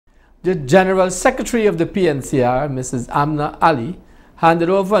The General Secretary of the PNCR, Mrs. Amna Ali,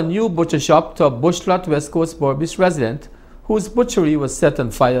 handed over a new butcher shop to a Bushlot West Coast Borbis resident whose butchery was set on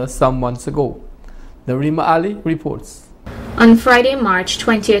fire some months ago. Narima Ali reports. On Friday, March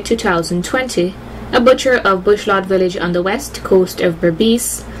 20, 2020, a butcher of Bushlot village on the west coast of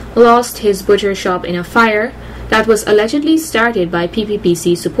Berbice lost his butcher shop in a fire that was allegedly started by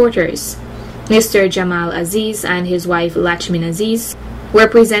PPPC supporters. Mr. Jamal Aziz and his wife Lachmin Aziz were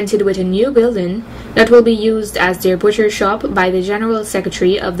presented with a new building that will be used as their butcher shop by the General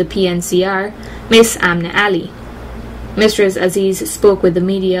Secretary of the PNCR, Ms. Amna Ali. Mrs. Aziz spoke with the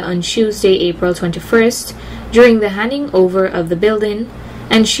media on Tuesday, April 21st, during the handing over of the building,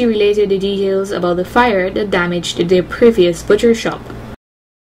 and she related the details about the fire that damaged their previous butcher shop.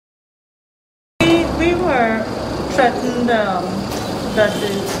 We were threatened that the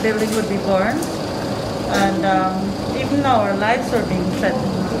building would be burned, and even our lives were being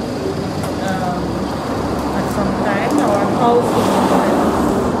threatened. At some time, our house was being threatened,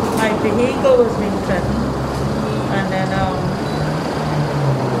 my vehicle was being threatened, and then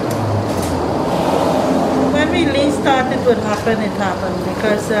when we least thought it would happen, it happened,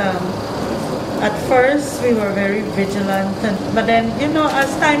 because at first we were very vigilant, but then, you know, as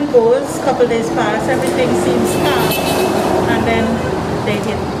time goes, a couple days pass, everything seems calm, and then they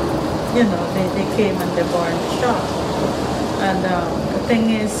hit, you know, they came and they burned the shop. And the thing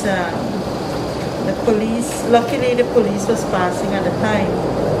is, the police, luckily the police was passing at the time,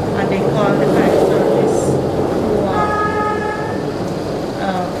 and they called the fire service,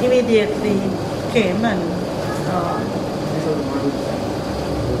 who immediately came, and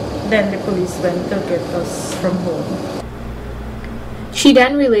then the police went to get us from home. She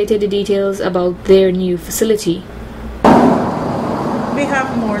then related the details about their new facility. We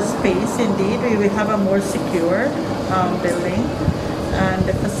have more space, indeed. We have a more secure building, and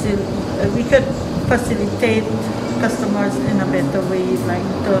we could facilitate customers in a better way, like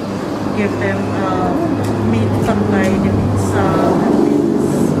to give them meat supply, the meat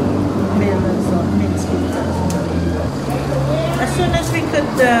mill and so on, meat scooters. As soon as we could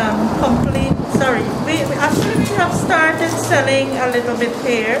as soon as we have started selling a little bit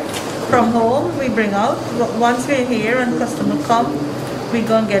here from home, we bring out. Once we're here and customer come, we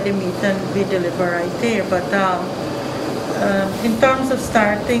go and get the meat and we deliver right there. But in terms of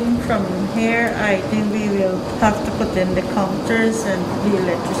starting from here, I think we will have to put in the counters and the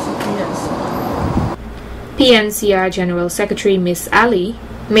electricity and so on. PNCR General Secretary Ms. Ali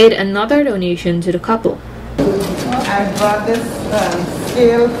made another donation to the couple. I brought this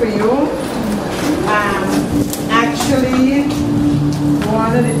scale for you. Actually,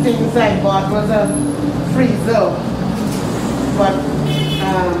 one of the things I bought was a freezer, but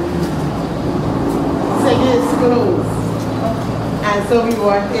Sega is closed, and so we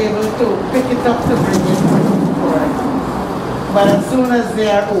weren't able to pick it up to bring it for us. But as soon as they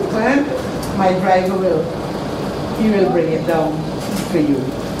are open, my driver will bring it down for you.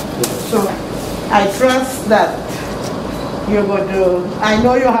 So I trust that you're going to, I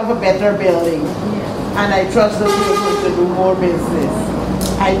know you have a better building, and I trust that you're going to do more business.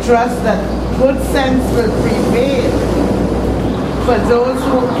 I trust that good sense will prevail for those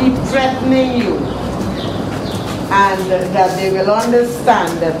who keep threatening you, and that they will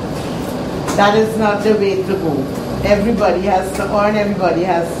understand that that is not the way to go. Everybody has to earn, everybody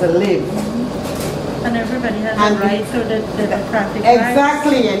has to live. And everybody has a right to the democratic rights.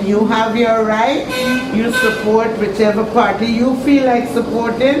 Exactly, and you have your right. You support whichever party you feel like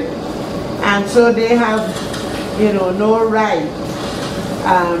supporting, and so they have, you know, no right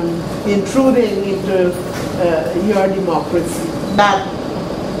intruding into your democracy. But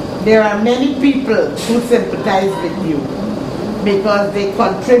there are many people who sympathize with you because they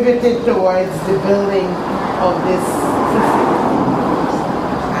contributed towards the building of this facility.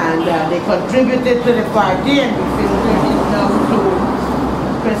 And they contributed to the party, and we feel very enough to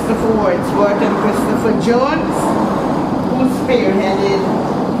Christopher Wordsworth and Christopher Jones, who spearheaded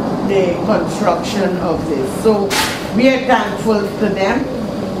the construction of this. So we are thankful to them,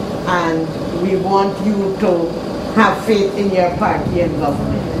 and we want you to have faith in your party and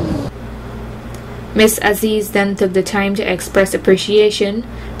government. Ms. Aziz then took the time to express appreciation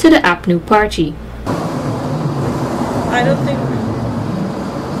to the APNU party. I don't think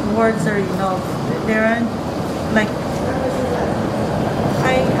words are enough. There aren't, like,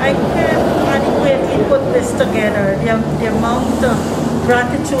 I can't adequately put this together. The amount of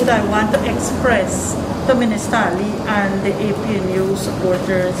gratitude I want to express to Minister Ali and the APNU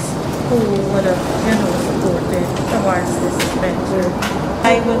supporters who would have, you know, supported towards this venture.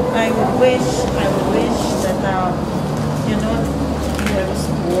 I would wish that, you know, we have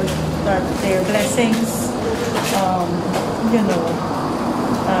support that their blessings,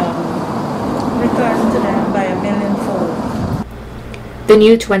 return to them by a millionfold. The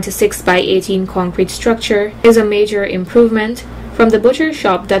new 26 by 18 concrete structure is a major improvement from the butcher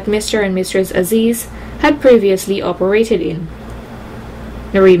shop that Mr. and Mrs. Aziz had previously operated in.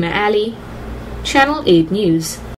 Narima Ali, Channel 8 News.